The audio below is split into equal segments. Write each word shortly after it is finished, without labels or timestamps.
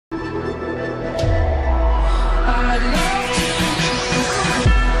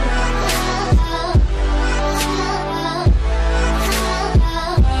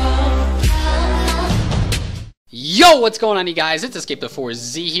Yo, what's going on, you guys? It's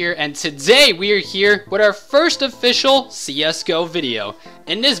Escape4Z here, and today we are here with our first official CSGO video.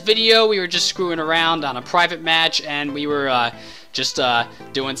 In this video, we were just screwing around on a private match, and we were just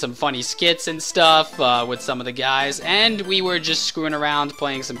doing some funny skits and stuff with some of the guys, and we were just screwing around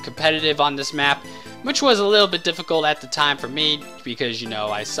playing some competitive on this map, which was a little bit difficult at the time for me because, you know,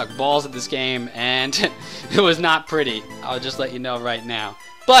 I suck balls at this game, and it was not pretty. I'll just let you know right now.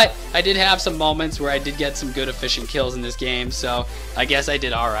 But I did have some moments where I did get some good efficient kills in this game, so I guess I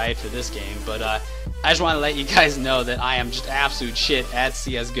did alright for this game. But I just want to let you guys know that I am just absolute shit at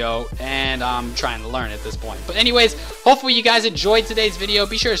CSGO, and I'm trying to learn at this point. But anyways, hopefully you guys enjoyed today's video.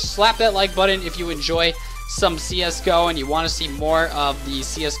 Be sure to slap that like button if you enjoy some CSGO and you want to see more of the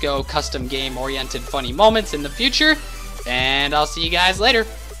CSGO custom game oriented funny moments in the future. And I'll see you guys later.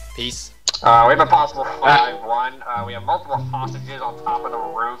 Peace. We have a possible 5-1. We have multiple hostages on top of the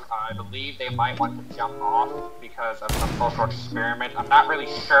roof. I believe they might want to jump off because of some social experiment. I'm not really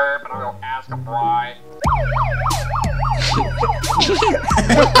sure, but I'll go ask them why.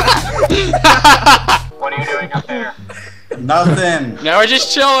 What are you doing up there? Nothing. No, we're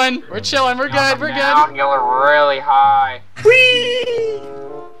just chilling. We're chilling. We're good. We're good. You're really high. Whee!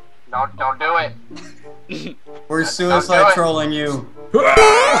 Don't do it. We're suicide trolling you. You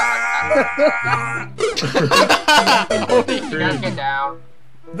guys get down.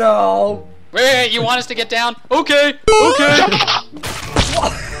 No. Wait, you want us to get down? Okay. Okay.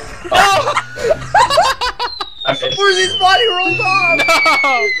 No. Where's his body rolled off?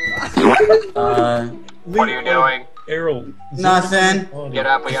 No. What are you doing? Errol. Nothing. Get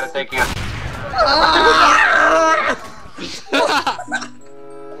up. We gotta take you.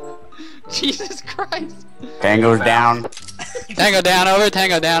 Jesus Christ. Tango's down. Tango down over.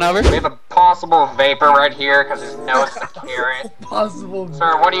 Tango down over. We have a possible vapor right here because his nose is a carrot. Possible.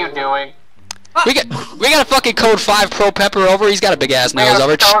 Sir, what are you doing? We got a fucking code 5 Pro Pepper over. He's got a big ass nose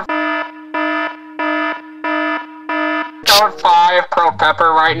over. Code 5 Pro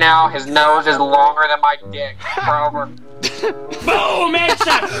Pepper right now. His nose is longer than my dick. We're over. Boom!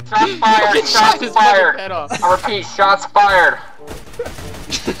 Headshot! Shots fired! Shots fired! I repeat, shots fired!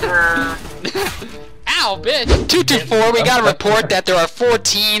 Ow, bitch! 224, we got a report that there are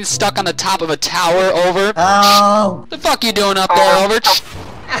 14 stuck on the top of a tower, over. Oh! The fuck you doing up there, over?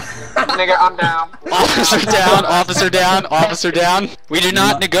 Nigga, I'm down. Officer down, officer down, officer down. We do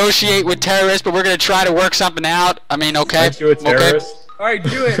not negotiate with terrorists, but we're gonna try to work something out. I mean, okay. Aren't you a terrorist? Alright,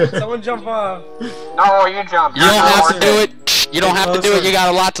 do it. Someone jump off. No, you jump. You don't have to do it. You don't have to do it. You got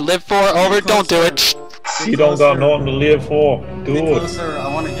a lot to live for, over. Don't do it. You don't got nothing to live for. Do Get it. closer. I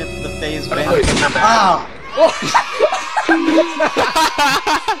want to hit the phase band. Ow!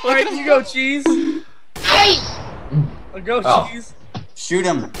 Alright, you go, Cheese. Hey! Go, Cheese. Shoot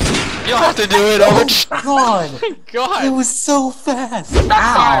him. You don't have to do it, over. God. God. It was so fast. Shots Ow.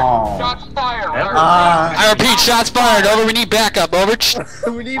 fired! Shots fired! I repeat, shots fired, over. We need backup, over.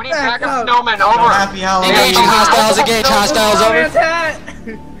 We need We need backup backup. snowmen, over! Happy Halloween. Engaging hostiles, engage hostiles, over.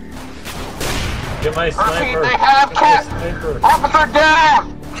 Get my sniper. Repeat, they have cat! Officer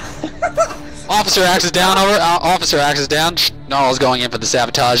down! Officer Axe is down, over. Officer Axe is down. Gnarl's going in for the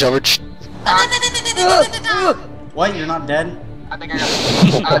sabotage, over. What? You're not dead? I think I got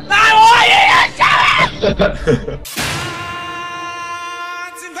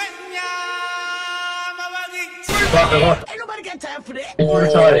Ain't nobody got time for that. I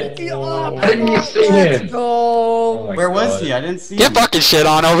didn't see him. Oh, Where was he? I didn't see him. Get fucking shit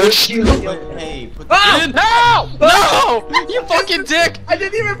on, over. But, hey, put the No! No! You fucking dick! I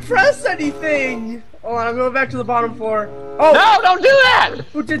didn't even press anything. Hold on, I'm going back to the bottom floor. Oh, No, don't do that!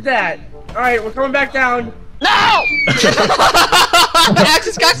 who did that? Alright, we're coming back down. No!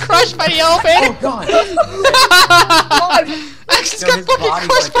 Axis got crushed by the elevator! Oh god! Axis Yo, got his fucking body's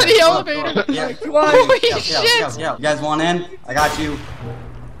crushed like by the that. elevator! Yeah. Come on. Holy Yeah, shit! You guys want in? I got you.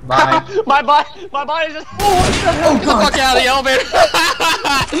 Bye. My body just. Oh Get the fuck out of the elevator! Get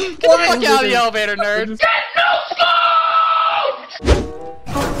the fuck out of the elevator, nerd!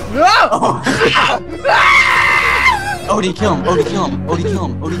 No! Odie, kill him! Odie, kill him! Odie, kill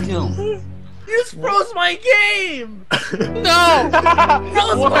him! Odie, kill him! You just froze my game! No!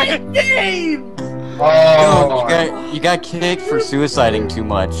 Froze my game! Yo, you got kicked for suiciding too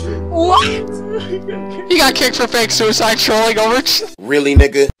much. What? You got kicked for fake suicide trolling, over. Really,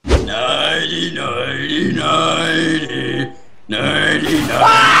 nigga? 90, 90, 90, 90,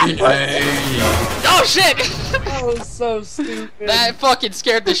 90, 90. Oh shit! That was so stupid. That fucking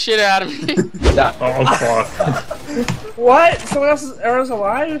scared the shit out of me. Oh fuck. What? Someone else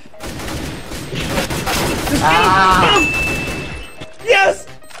alive? Just get him! Yes!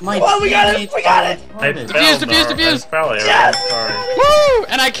 My Oh, we got it! teammates We got are it! retarded. Defuse. I fell, Aaron. Yes! Sorry. Woo!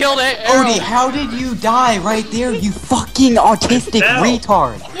 And I killed it. Arrow. Odie, how did you die right there, you fucking autistic fell.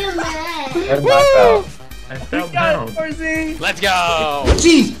 retard? Woo! I fell Got down. it, Horsey! Let's go.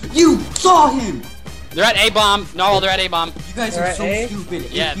 Jeez, you saw him! They're at A bomb. No, they're at A bomb. You guys They're are at so A? stupid.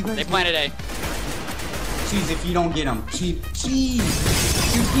 If Yeah, you guys they planted A. Jeez, if you don't get him. Jeez.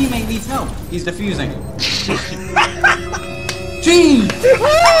 Your teammate needs help. He's defusing. Jeez!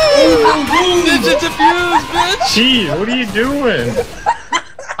 Ninja defuse, bitch. Jeez, what are you doing?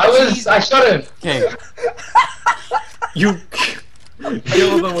 I shot him. Okay. You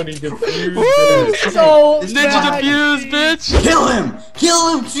killed him when he defused Woo! it. So This Ninja guy- defuse, bitch. Kill him!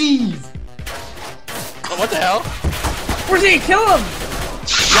 Kill him, jeez! Oh, what the hell? Horsey, kill him!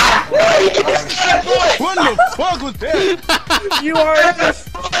 What the fuck was that? You are just...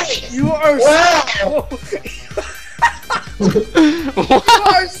 You are so... You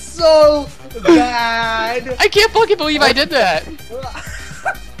are so bad! I can't fucking believe I did that.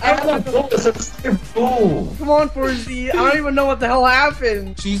 I'm not doing this. It's a fool. Come on, Horsey, I don't even know what the hell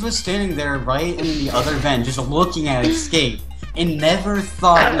happened. Cheese was standing there right in the other vent, just looking at escape, and never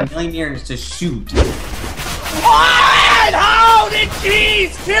thought in a million years to shoot. What? How did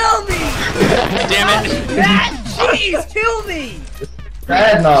Cheese kill me? Damn it. That Cheese kill me!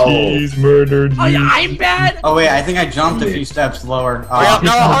 Bad now. He's murdered Oh, you. yeah, I'm bad? Oh wait, I think I jumped a few steps lower. Hurry up,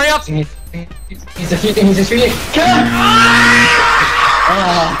 no, hurry up. He's defeating. He's defeating. Kill him!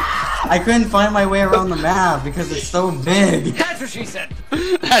 I couldn't find my way around the map because it's so big. That's what she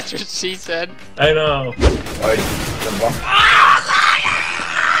said. I know.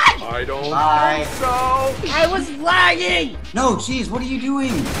 I don't. Bye. So, I was lagging! No, Cheese, what are you doing?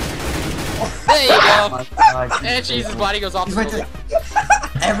 There you Oh go. my God, And Cheese's body goes off He's the right building. there.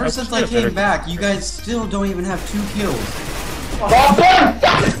 Ever since I came back, you guys still don't even have 2 kills. Come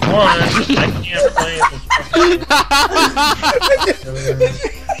on, I can't play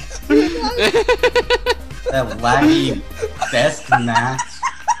That laggy best match.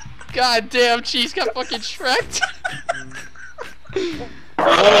 God damn, Cheese got fucking shreked.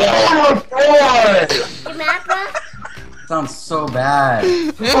 Oh my god! Sounds so bad.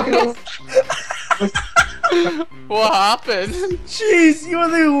 What happened? Cheese, you are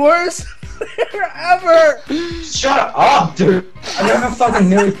the worst player ever! Shut up, dude! I got fucking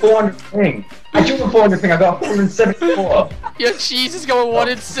nearly 400 ping. I do a 400 ping. I got 474. Your Cheese is going 1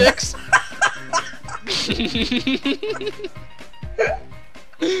 in 6.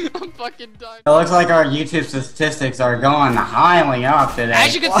 I'm fucking done. It looks like our YouTube statistics are going highly up today.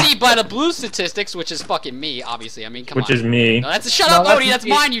 As you can see by the blue statistics, which is fucking me, obviously. I mean, come on. Which is me. No, that's shut No, up, that's Odie. That's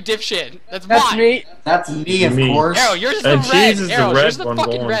me. mine, you dipshit. That's That's mine. me. That's me, of Me. course. Arrow, yours is the And red. Cheese is the Arrow, red yours is the one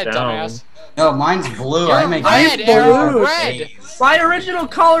fucking going red, down. dumbass. No, mine's blue. You're I make red, it Arrow, blue. red. My original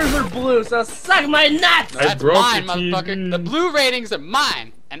colors are blue, so suck my nuts! I That's broke mine, the motherfucker. TV. The blue ratings are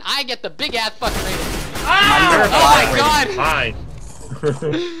mine, and I get the big ass fucking ratings. My Oh my god! Hi.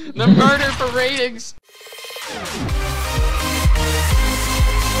 The murder for ratings.